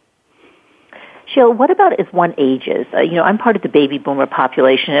 Sheila, what about as one ages? I'm part of the baby boomer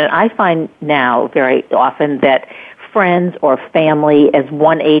population, and I find now very often that friends or family as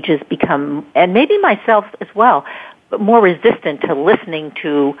one ages become, and maybe myself as well, more resistant to listening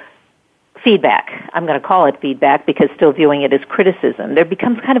to feedback. I'm going to call it feedback because still viewing it as criticism. There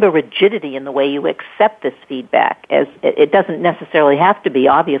becomes kind of a rigidity in the way you accept this feedback, as it doesn't necessarily have to be,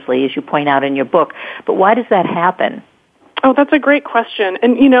 obviously, as you point out in your book. But why does that happen? Oh, that's a great question.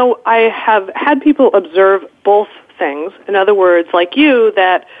 And, I have had people observe both things. In other words, like you,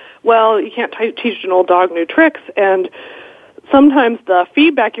 that, well, you can't teach an old dog new tricks, and sometimes the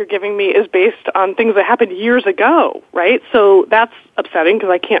feedback you're giving me is based on things that happened years ago, right? So that's upsetting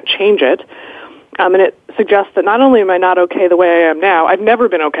because I can't change it. And it suggests that not only am I not okay the way I am now, I've never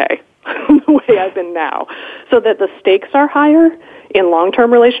been okay the way I've been now. So that the stakes are higher in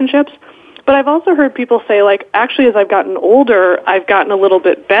long-term relationships. But I've also heard people say, actually, as I've gotten older, I've gotten a little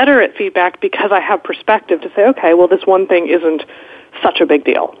bit better at feedback because I have perspective to say, okay, well, this one thing isn't such a big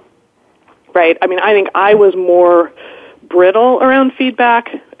deal, right? I mean, I think I was more brittle around feedback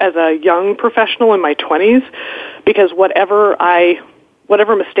as a young professional in my 20s because whatever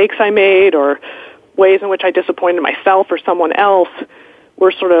mistakes I made or ways in which I disappointed myself or someone else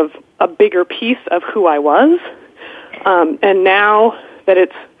were sort of a bigger piece of who I was. And now that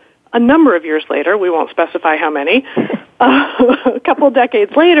it's a number of years later, we won't specify how many, a couple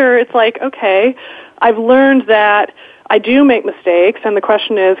decades later, it's like, okay, I've learned that I do make mistakes, and the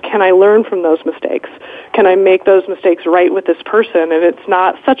question is, can I learn from those mistakes? Can I make those mistakes right with this person? And it's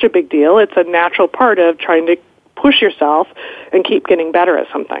not such a big deal. It's a natural part of trying to push yourself and keep getting better at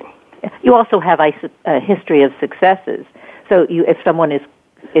something. You also have a history of successes. So if someone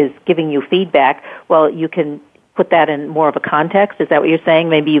is giving you feedback, well, you can put that in more of a context. Is that what you're saying?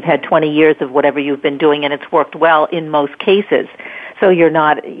 Maybe you've had 20 years of whatever you've been doing, and it's worked well in most cases. So you're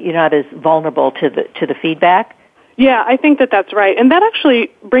not as vulnerable to the feedback. Yeah, I think that's right. And that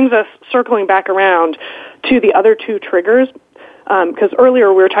actually brings us circling back around to the other two triggers, because earlier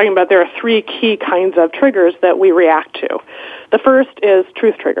we were talking about there are three key kinds of triggers that we react to. The first is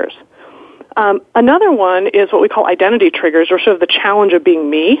truth triggers. Another one is what we call identity triggers, or sort of the challenge of being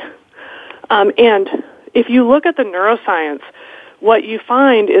me. And if you look at the neuroscience, what you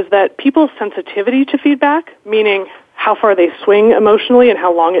find is that people's sensitivity to feedback, meaning how far they swing emotionally and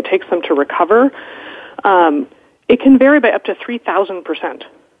how long it takes them to recover, it can vary by up to 3,000%.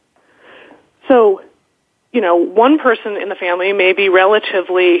 So, one person in the family may be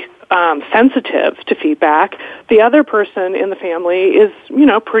relatively sensitive to feedback. The other person in the family is,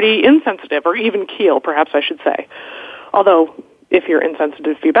 pretty insensitive, or even keel, perhaps I should say. Although, if you're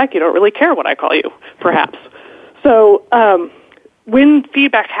insensitive to feedback, you don't really care what I call you, perhaps. So, when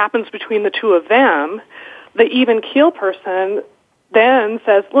feedback happens between the two of them, the even keel person then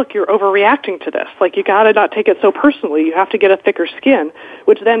says, look, you're overreacting to this. You gotta not take it so personally. You have to get a thicker skin,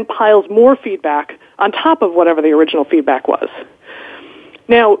 which then piles more feedback on top of whatever the original feedback was.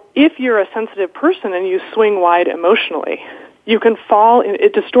 Now, if you're a sensitive person and you swing wide emotionally, you can fall in,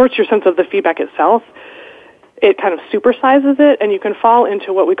 it distorts your sense of the feedback itself. It kind of supersizes it, and you can fall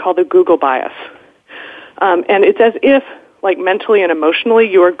into what we call the Google bias. And it's as if, mentally and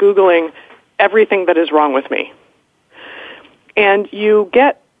emotionally, you are Googling everything that is wrong with me. And you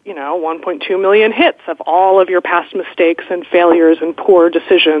get, 1.2 million hits of all of your past mistakes and failures and poor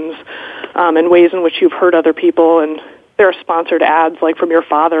decisions, and ways in which you've hurt other people, and there are sponsored ads from your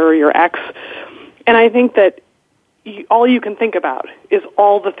father or your ex. And I think that all you can think about is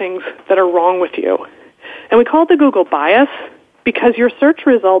all the things that are wrong with you. And we call it the Google bias because your search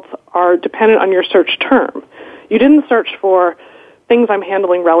results are dependent on your search term. You didn't search for things I'm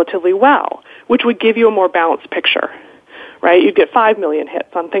handling relatively well, which would give you a more balanced picture, right? You'd get 5 million hits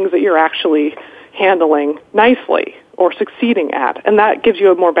on things that you're actually handling nicely or succeeding at, and that gives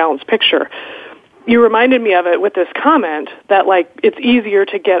you a more balanced picture. You reminded me of it with this comment that, it's easier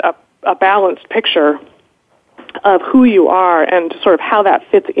to get a balanced picture of who you are and sort of how that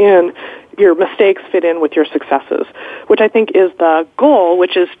fits in, your mistakes fit in with your successes, which I think is the goal,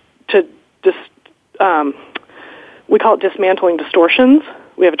 which is to we call it dismantling distortions.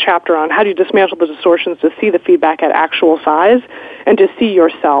 We have a chapter on how do you dismantle the distortions to see the feedback at actual size and to see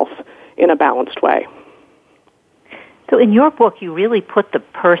yourself in a balanced way. So in your book, you really put the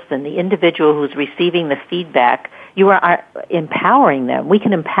person, the individual who's receiving the feedback, you are empowering them. We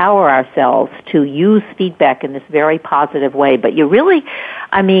can empower ourselves to use feedback in this very positive way. But you really,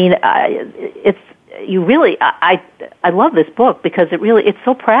 I love this book because it's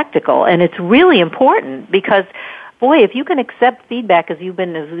so practical and it's really important because boy, if you can accept feedback as we've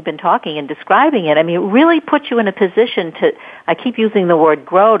been talking and describing it, I mean, it really puts you in a position to, I keep using the word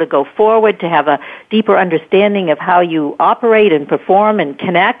grow, to go forward, to have a deeper understanding of how you operate and perform and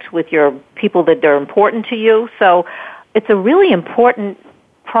connect with your people that are important to you. So it's a really important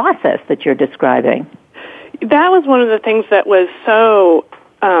process that you're describing. That was one of the things that was so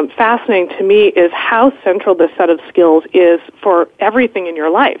fascinating to me, is how central this set of skills is for everything in your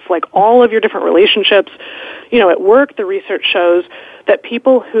life, like all of your different relationships. You know, at work, the research shows that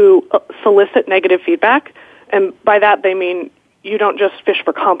people who solicit negative feedback, and by that they mean you don't just fish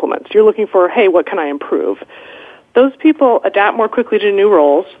for compliments. You're looking for, hey, what can I improve? Those people adapt more quickly to new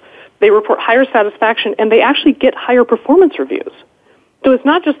roles. They report higher satisfaction, and they actually get higher performance reviews. So it's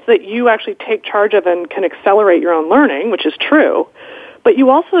not just that you actually take charge of and can accelerate your own learning, which is true, but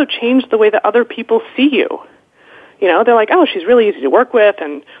you also change the way that other people see you. You know, they're like, oh, she's really easy to work with,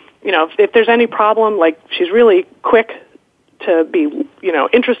 and, you know, if there's any problem, like, she's really quick to be, you know,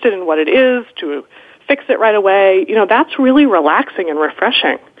 interested in what it is, to fix it right away. You know, that's really relaxing and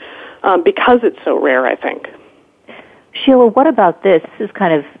refreshing because it's so rare, I think. Sheila, what about this? This is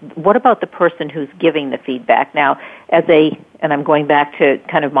kind of, what about the person who's giving the feedback? Now, and I'm going back to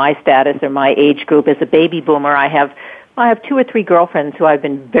kind of my status or my age group, as a baby boomer, I have 2 or 3 girlfriends who I've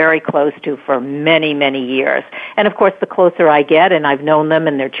been very close to for many, many years. And of course, the closer I get, and I've known them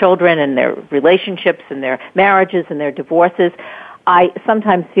and their children and their relationships and their marriages and their divorces, I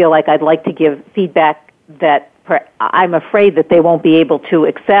sometimes feel like I'd like to give feedback that I'm afraid that they won't be able to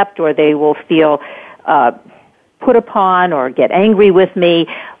accept, or they will feel put upon or get angry with me.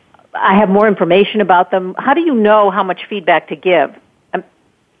 I have more information about them. How do you know how much feedback to give?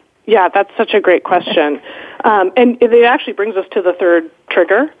 Yeah, that's such a great question. And it actually brings us to the third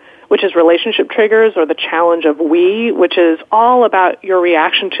trigger, which is relationship triggers, or the challenge of we, which is all about your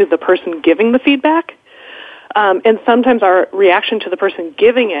reaction to the person giving the feedback. And sometimes our reaction to the person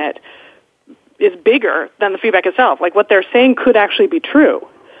giving it is bigger than the feedback itself. Like, what they're saying could actually be true,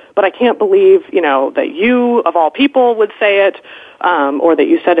 but I can't believe, you know, that you, of all people, would say it, or that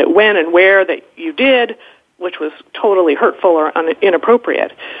you said it when and where that you did, which was totally hurtful or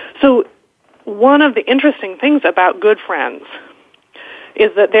inappropriate. So one of the interesting things about good friends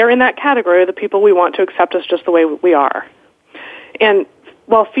is that they're in that category of the people we want to accept us just the way we are. And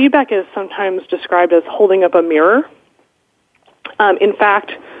while feedback is sometimes described as holding up a mirror, in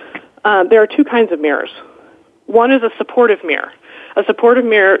fact, there are 2 kinds of mirrors. One is a supportive mirror. A supportive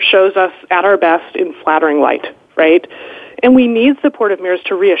mirror shows us at our best in flattering light, right? And we need supportive mirrors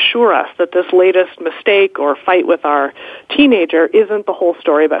to reassure us that this latest mistake or fight with our teenager isn't the whole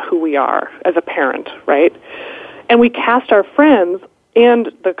story about who we are as a parent, right? And we cast our friends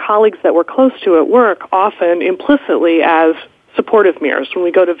and the colleagues that we're close to at work often implicitly as supportive mirrors when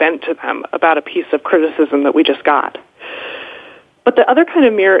we go to vent to them about a piece of criticism that we just got. But the other kind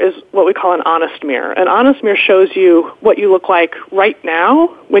of mirror is what we call an honest mirror. An honest mirror shows you what you look like right now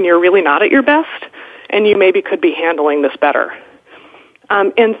when you're really not at your best, and you maybe could be handling this better.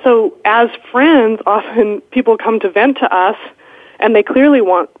 And so as friends, often people come to vent to us, and they clearly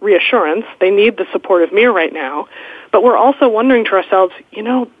want reassurance. They need the supportive mirror right now. But we're also wondering to ourselves, you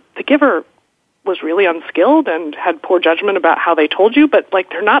know, the giver was really unskilled and had poor judgment about how they told you, but, like,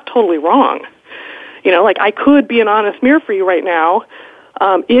 they're not totally wrong. You know, like, I could be an honest mirror for you right now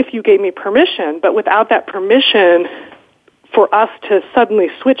if you gave me permission, but without that permission, for us to suddenly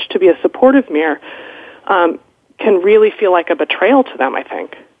switch to be a supportive mirror can really feel like a betrayal to them, I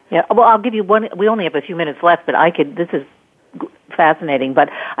think. Yeah, well, I'll give you one. We only have a few minutes left, but this is fascinating, but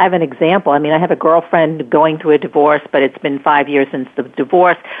I have an example. I mean, I have a girlfriend going through a divorce, but it's been 5 years since the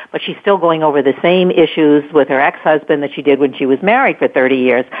divorce, but she's still going over the same issues with her ex-husband that she did when she was married for 30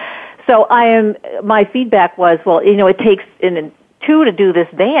 years. So my feedback was, well, you know, it takes 2 to do this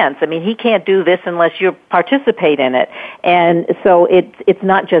dance. I mean, he can't do this unless you participate in it. And so it's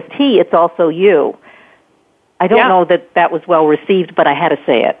not just he, it's also you. I don't know that was well received, but I had to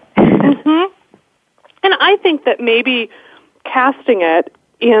say it. Mm-hmm. And I think that maybe casting it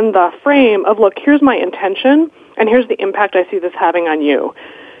in the frame of, look, here's my intention, and here's the impact I see this having on you.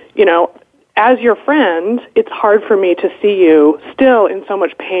 You know, as your friend, it's hard for me to see you still in so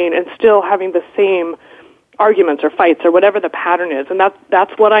much pain and still having the same arguments or fights or whatever the pattern is, and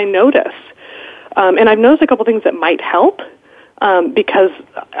that's what I notice. And I've noticed a couple things that might help because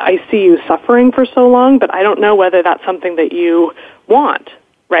I see you suffering for so long, but I don't know whether that's something that you want,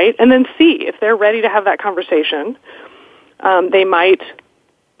 right? And then see if they're ready to have that conversation. They might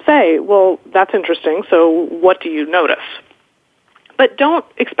say, well, that's interesting, so what do you notice? But don't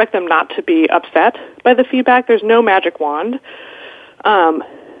expect them not to be upset by the feedback. There's no magic wand.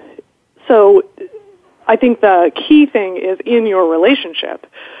 So I think the key thing is in your relationship.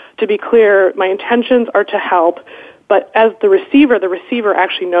 To be clear, my intentions are to help, but as the receiver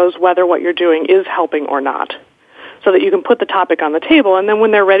actually knows whether what you're doing is helping or not, so that you can put the topic on the table, and then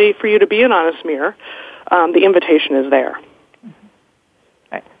when they're ready for you to be an honest mirror, the invitation is there.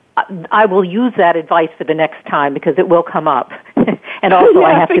 I will use that advice for the next time because it will come up, and also yes,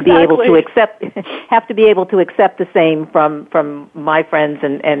 I have to be able to accept the same from my friends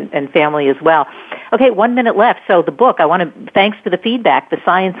and family as well. Okay, 1 minute left. So the book, thanks for the feedback, The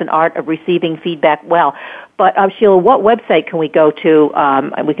Science and Art of Receiving Feedback Well. But Sheila, what website can we go to?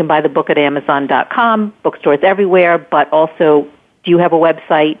 We can buy the book at Amazon.com, bookstores everywhere. But also, do you have a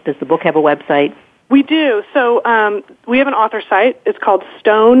website? Does the book have a website? We do. So we have an author site. It's called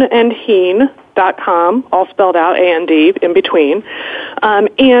stoneandheen.com, all spelled out, A-N-D, in between.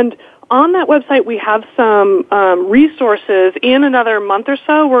 And on that website, we have some resources. In another month or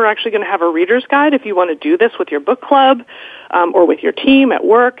so, we're actually going to have a reader's guide if you want to do this with your book club or with your team at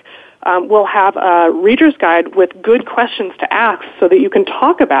work. We'll have a reader's guide with good questions to ask so that you can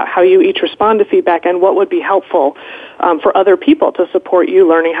talk about how you each respond to feedback and what would be helpful for other people to support you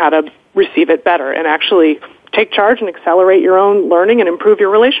learning how to receive it better and actually take charge and accelerate your own learning and improve your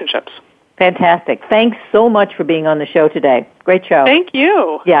relationships. Fantastic. Thanks so much for being on the show today. Great show. Thank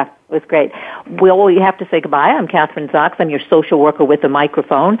you. Yeah, it was great. Well, we have to say goodbye. I'm Kathryn Zox. I'm your social worker with a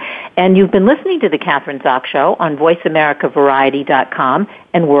microphone. And you've been listening to The Kathryn Zox Show on VoiceAmericaVariety.com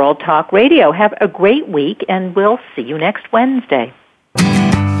and World Talk Radio. Have a great week, and we'll see you next Wednesday.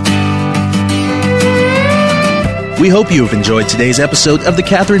 We hope you have enjoyed today's episode of The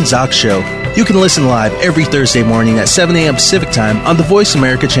Kathryn Zox Show. You can listen live every Thursday morning at 7 a.m. Pacific Time on the Voice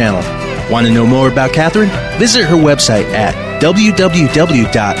America channel. Want to know more about Kathryn? Visit her website at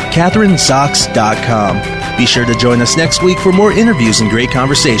www.kathrynzox.com. Be sure to join us next week for more interviews and great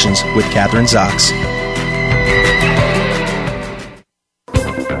conversations with Kathryn Zox.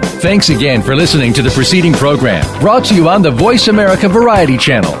 Thanks again for listening to the preceding program, brought to you on the Voice America Variety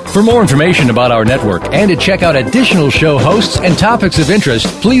Channel. For more information about our network and to check out additional show hosts and topics of interest,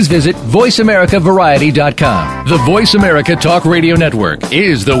 please visit VoiceAmericaVariety.com. The Voice America Talk Radio Network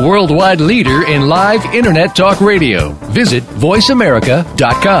is the worldwide leader in live Internet talk radio. Visit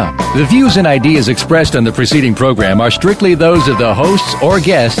VoiceAmerica.com. The views and ideas expressed on the preceding program are strictly those of the hosts or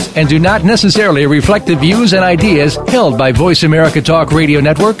guests and do not necessarily reflect the views and ideas held by Voice America Talk Radio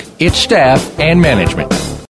Network, its staff, and management.